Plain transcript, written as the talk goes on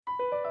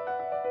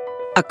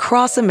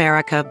Across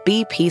America,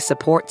 BP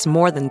supports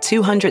more than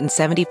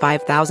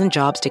 275,000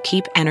 jobs to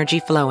keep energy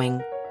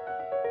flowing.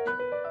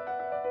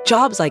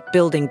 Jobs like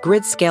building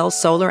grid-scale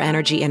solar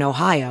energy in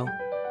Ohio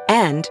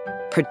and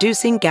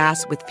producing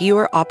gas with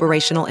fewer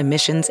operational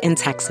emissions in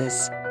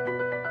Texas.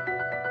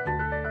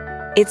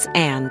 It's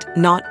and,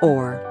 not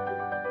or.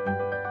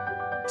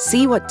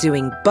 See what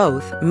doing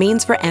both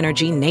means for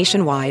energy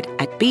nationwide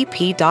at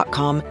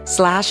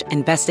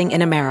bp.com/investing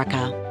in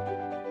America.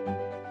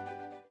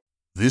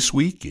 This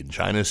week in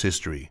China's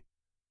history,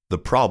 the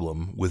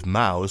problem with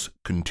Mao's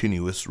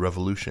continuous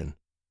revolution.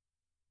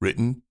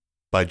 Written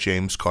by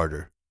James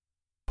Carter.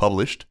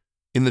 Published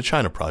in the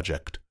China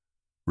Project.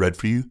 Read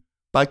for you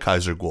by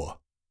Kaiser Kuo.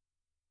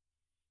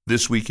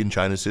 This week in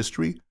China's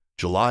history,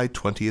 July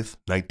 20th,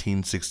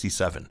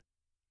 1967.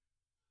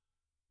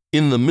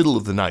 In the middle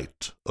of the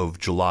night of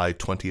July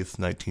 20th,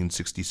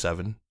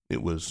 1967,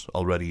 it was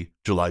already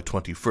July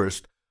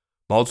 21st,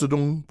 Mao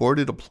Zedong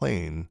boarded a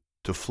plane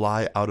to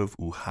fly out of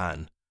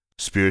Wuhan,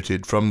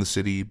 spirited from the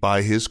city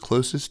by his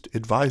closest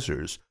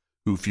advisors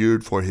who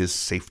feared for his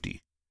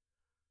safety.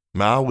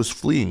 Mao was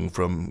fleeing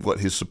from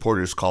what his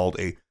supporters called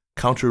a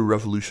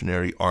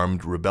counter-revolutionary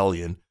armed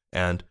rebellion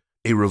and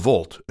a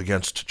revolt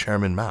against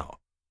Chairman Mao.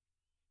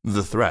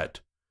 The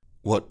threat,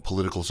 what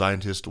political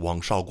scientist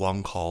Wang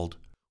Shaoguang called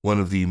one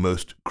of the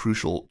most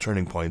crucial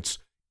turning points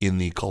in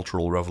the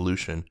Cultural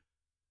Revolution,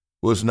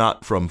 was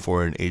not from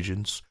foreign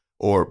agents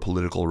or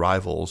political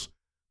rivals,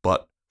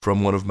 but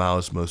from one of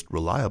Mao's most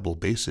reliable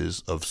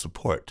bases of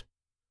support,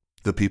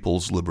 the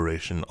People's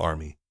Liberation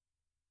Army.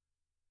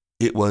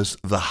 It was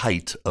the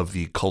height of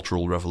the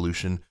Cultural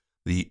Revolution,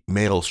 the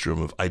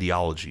maelstrom of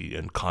ideology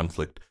and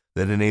conflict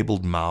that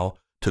enabled Mao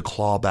to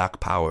claw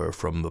back power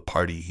from the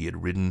party he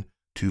had ridden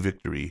to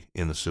victory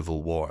in the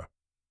Civil War.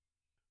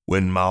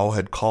 When Mao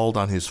had called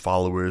on his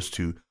followers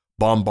to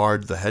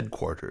bombard the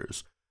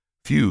headquarters,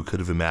 few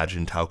could have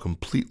imagined how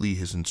completely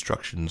his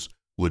instructions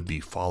would be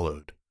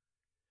followed.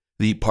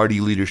 The party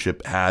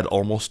leadership had,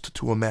 almost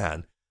to a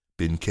man,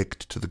 been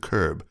kicked to the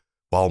curb,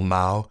 while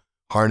Mao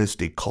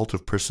harnessed a cult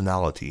of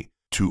personality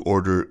to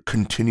order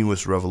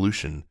continuous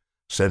revolution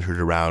centered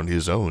around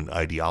his own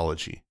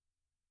ideology.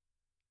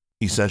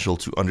 Essential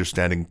to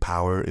understanding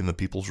power in the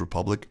People's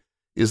Republic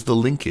is the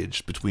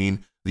linkage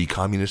between the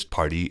Communist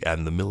Party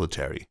and the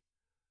military.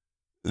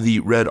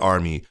 The Red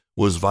Army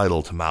was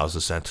vital to Mao's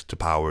ascent to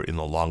power in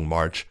the Long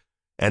March,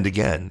 and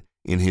again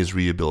in his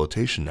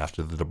rehabilitation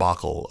after the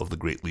debacle of the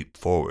Great Leap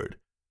Forward.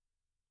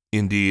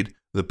 Indeed,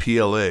 the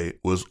PLA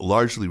was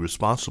largely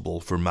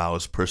responsible for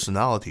Mao's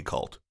personality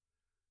cult.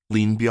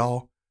 Lin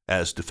Biao,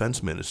 as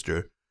defense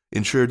minister,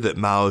 ensured that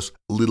Mao's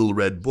Little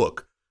Red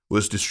Book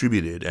was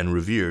distributed and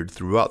revered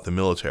throughout the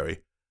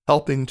military,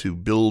 helping to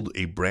build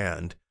a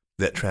brand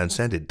that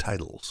transcended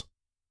titles.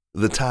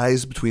 The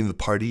ties between the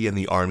party and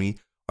the army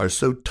are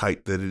so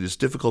tight that it is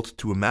difficult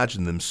to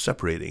imagine them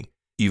separating,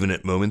 even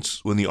at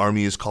moments when the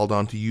army is called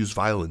on to use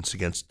violence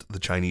against the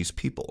Chinese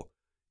people,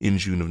 in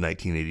June of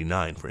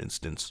 1989, for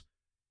instance.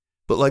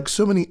 But like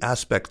so many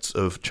aspects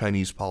of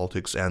Chinese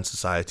politics and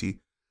society,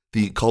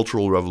 the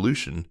Cultural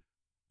Revolution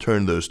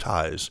turned those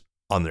ties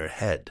on their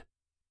head.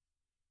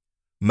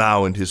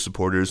 Mao and his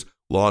supporters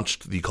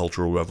launched the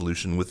Cultural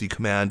Revolution with the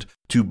command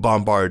to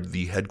bombard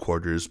the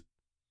headquarters.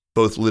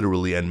 Both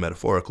literally and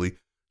metaphorically,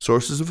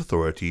 sources of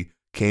authority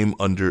came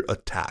under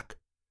attack.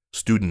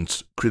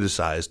 Students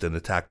criticized and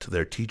attacked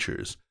their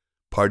teachers.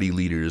 Party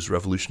leaders'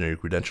 revolutionary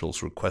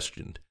credentials were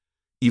questioned.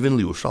 Even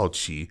Liu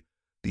Shaoqi,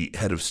 the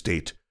head of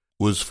state,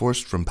 was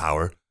forced from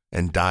power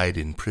and died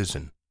in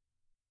prison.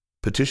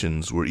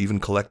 Petitions were even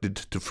collected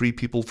to free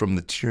people from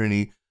the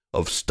tyranny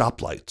of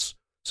stoplights,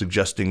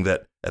 suggesting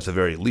that, at the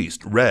very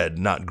least, red,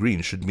 not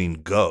green, should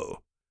mean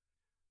go.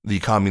 The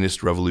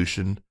Communist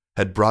Revolution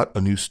had brought a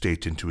new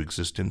state into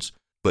existence,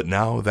 but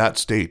now that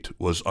state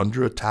was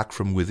under attack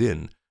from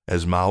within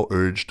as Mao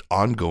urged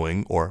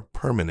ongoing or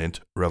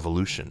permanent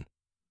revolution.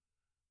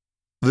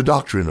 The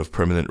doctrine of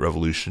permanent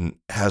revolution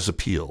has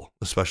appeal,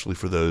 especially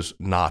for those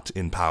not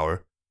in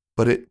power,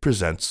 but it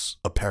presents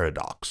a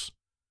paradox.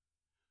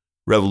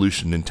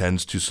 Revolution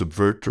intends to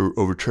subvert or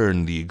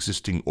overturn the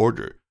existing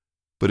order,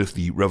 but if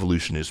the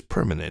revolution is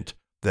permanent,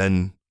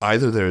 then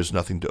either there is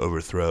nothing to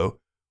overthrow,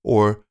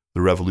 or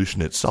the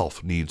revolution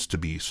itself needs to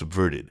be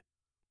subverted.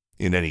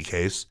 In any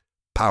case,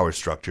 power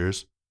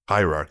structures,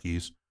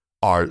 hierarchies,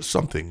 are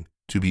something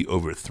to be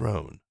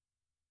overthrown.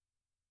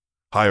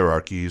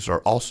 Hierarchies are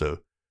also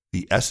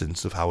the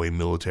essence of how a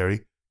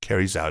military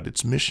carries out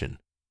its mission.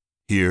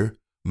 Here,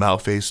 Mao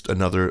faced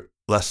another,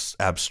 less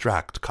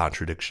abstract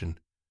contradiction.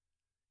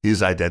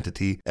 His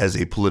identity as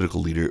a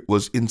political leader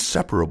was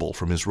inseparable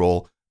from his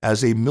role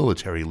as a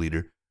military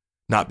leader,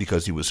 not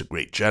because he was a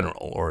great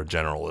general or a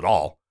general at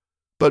all,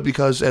 but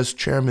because as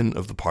chairman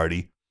of the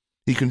party,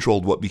 he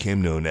controlled what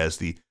became known as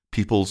the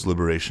People's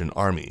Liberation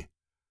Army.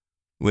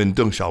 When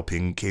Deng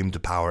Xiaoping came to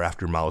power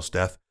after Mao's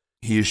death,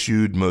 he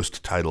eschewed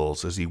most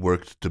titles as he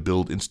worked to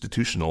build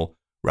institutional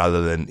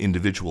rather than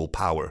individual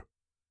power.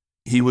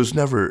 He was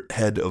never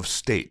head of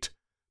state,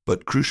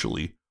 but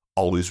crucially,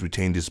 always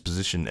retained his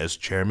position as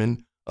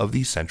chairman of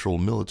the Central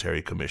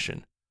Military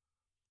Commission.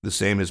 The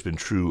same has been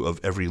true of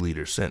every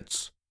leader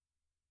since.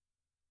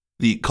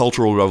 The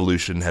Cultural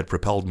Revolution had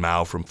propelled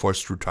Mao from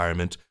forced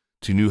retirement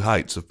to new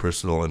heights of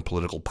personal and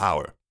political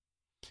power.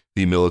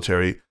 The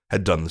military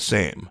had done the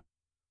same.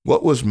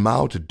 What was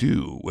Mao to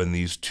do when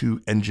these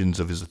two engines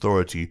of his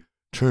authority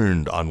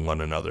turned on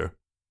one another?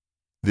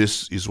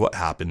 This is what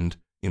happened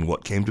in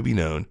what came to be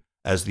known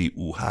as the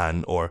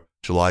Wuhan or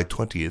July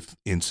 20th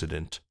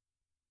incident.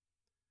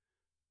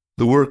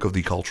 The work of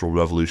the Cultural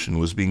Revolution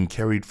was being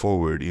carried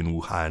forward in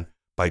Wuhan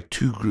by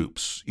two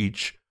groups,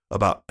 each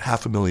about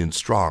 500,000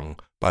 strong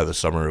by the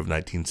summer of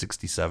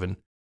 1967.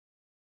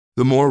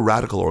 The more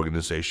radical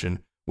organization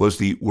was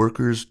the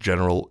Workers'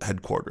 General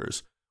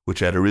Headquarters, which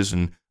had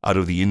arisen out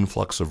of the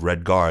influx of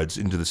Red Guards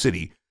into the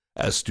city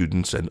as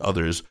students and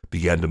others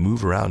began to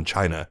move around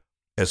China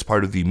as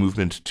part of the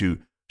movement to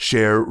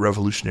share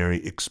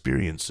revolutionary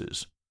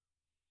experiences.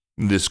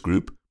 This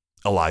group,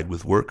 allied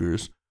with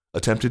workers,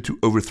 attempted to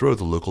overthrow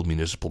the local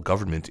municipal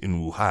government in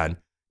Wuhan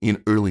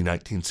in early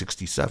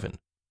 1967.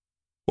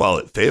 While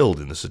it failed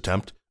in this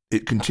attempt,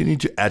 it continued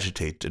to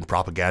agitate and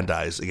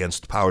propagandize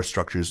against power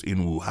structures in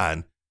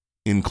Wuhan,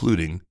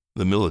 including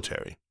the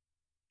military.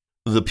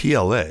 The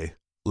PLA,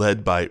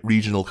 led by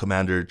Regional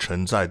Commander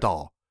Chen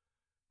Zhaidao,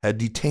 had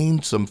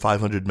detained some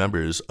 500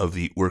 members of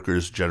the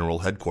Workers' General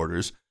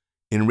Headquarters,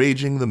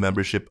 enraging the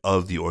membership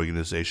of the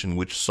organization,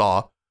 which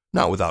saw,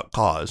 not without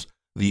cause,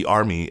 the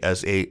army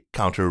as a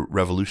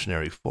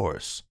counter-revolutionary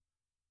force.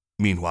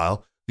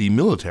 Meanwhile, the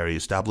military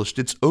established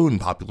its own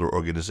popular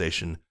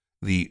organization,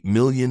 the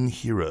Million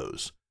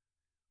Heroes.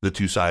 The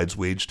two sides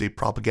waged a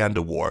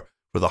propaganda war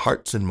for the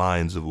hearts and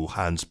minds of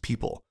Wuhan's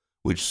people,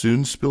 which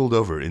soon spilled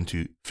over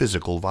into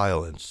physical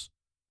violence.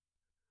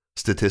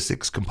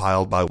 Statistics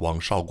compiled by Wang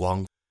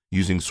Shaoguang,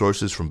 using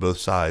sources from both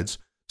sides,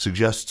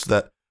 suggests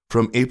that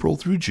from April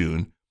through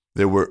June,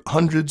 there were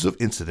hundreds of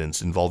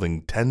incidents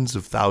involving tens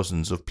of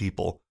thousands of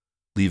people,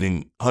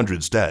 leaving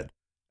hundreds dead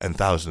and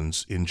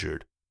thousands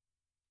injured.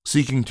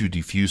 Seeking to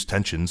defuse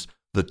tensions,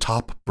 the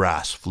top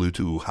brass flew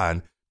to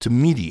Wuhan to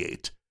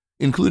mediate,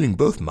 including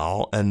both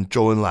Mao and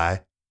Zhou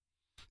Enlai.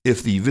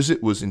 If the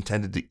visit was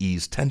intended to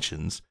ease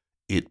tensions,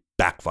 it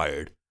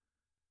backfired.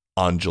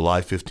 On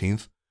July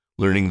 15th,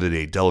 learning that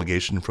a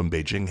delegation from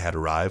Beijing had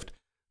arrived,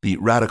 the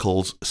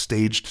radicals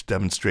staged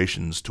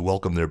demonstrations to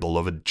welcome their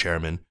beloved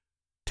chairman,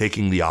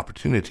 taking the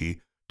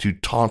opportunity to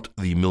taunt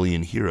the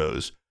Million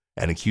Heroes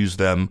and accuse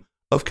them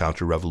of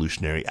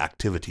counter-revolutionary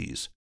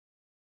activities.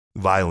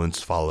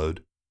 Violence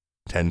followed.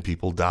 10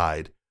 people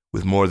died,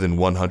 with more than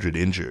 100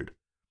 injured.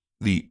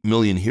 The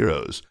Million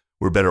Heroes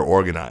were better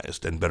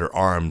organized and better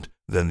armed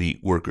than the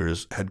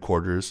Workers'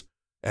 Headquarters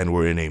and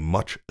were in a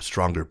much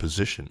stronger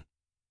position.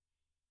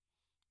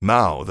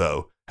 Mao,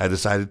 though, had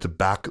decided to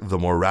back the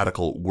more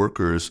radical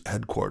Workers'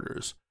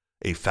 Headquarters,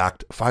 a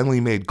fact finally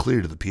made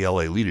clear to the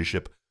PLA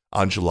leadership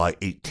on July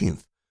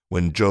 18th,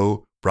 when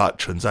Zhou brought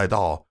Chen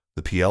Zhaidao,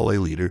 the PLA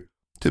leader,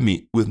 to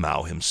meet with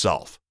Mao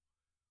himself.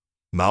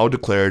 Mao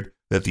declared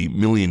that the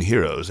Million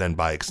Heroes, and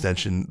by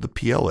extension the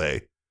PLA,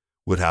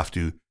 would have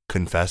to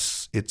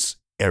confess its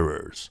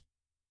errors.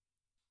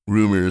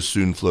 Rumors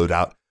soon flowed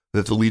out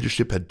that the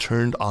leadership had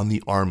turned on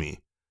the army.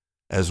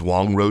 As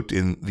Wang wrote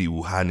in the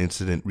Wuhan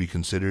Incident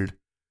Reconsidered,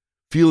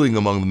 feeling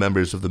among the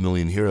members of the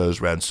Million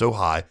Heroes ran so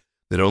high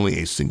that only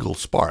a single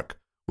spark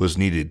was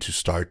needed to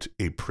start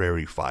a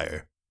prairie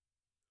fire.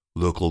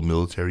 Local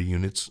military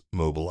units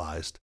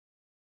mobilized.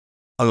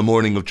 On the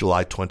morning of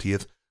July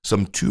 20th,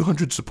 some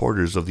 200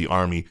 supporters of the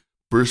army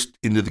burst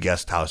into the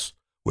guest house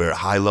where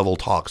high-level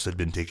talks had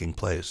been taking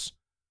place.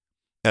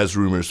 As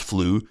rumors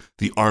flew,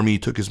 the army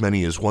took as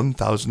many as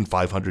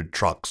 1,500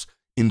 trucks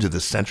into the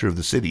center of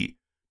the city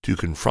to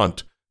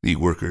confront the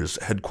Workers'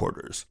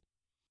 Headquarters.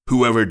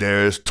 "Whoever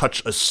dares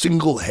touch a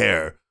single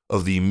hair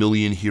of the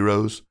Million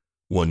Heroes,"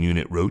 one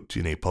unit wrote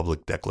in a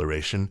public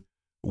declaration,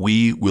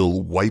 "we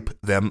will wipe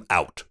them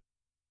out."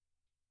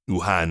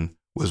 Wuhan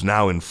was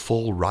now in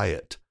full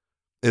riot.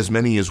 As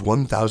many as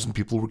 1,000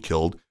 people were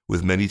killed,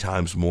 with many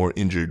times more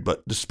injured,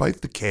 but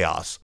despite the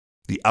chaos,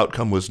 the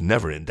outcome was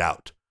never in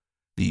doubt.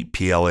 The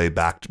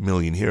PLA-backed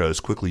Million Heroes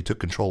quickly took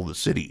control of the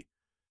city.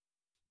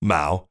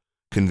 Mao,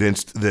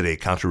 convinced that a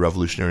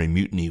counter-revolutionary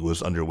mutiny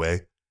was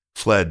underway,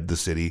 fled the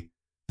city,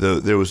 though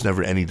there was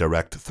never any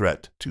direct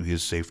threat to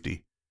his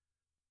safety.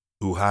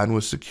 Wuhan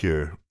was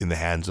secure in the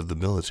hands of the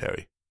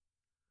military,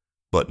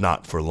 but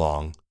not for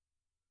long.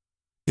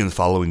 In the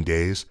following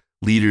days,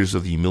 leaders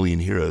of the Million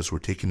Heroes were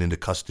taken into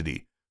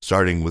custody,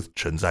 starting with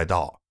Chen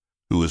Zhaidao,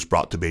 who was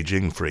brought to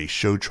Beijing for a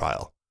show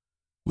trial.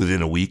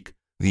 Within a week,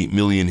 the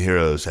Million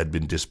Heroes had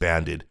been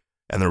disbanded,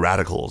 and the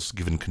radicals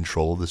given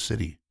control of the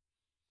city.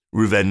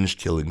 Revenge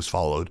killings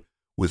followed,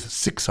 with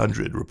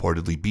 600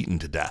 reportedly beaten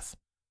to death.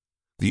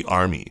 The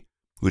army,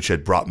 which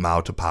had brought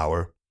Mao to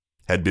power,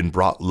 had been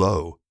brought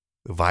low,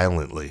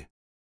 violently.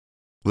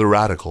 The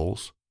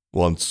radicals,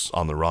 once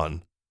on the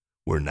run,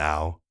 were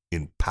now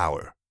in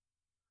power.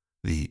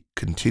 The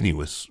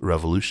continuous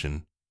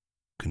revolution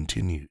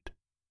continued.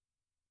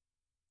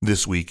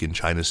 This Week in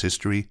China's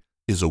History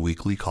is a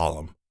weekly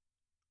column.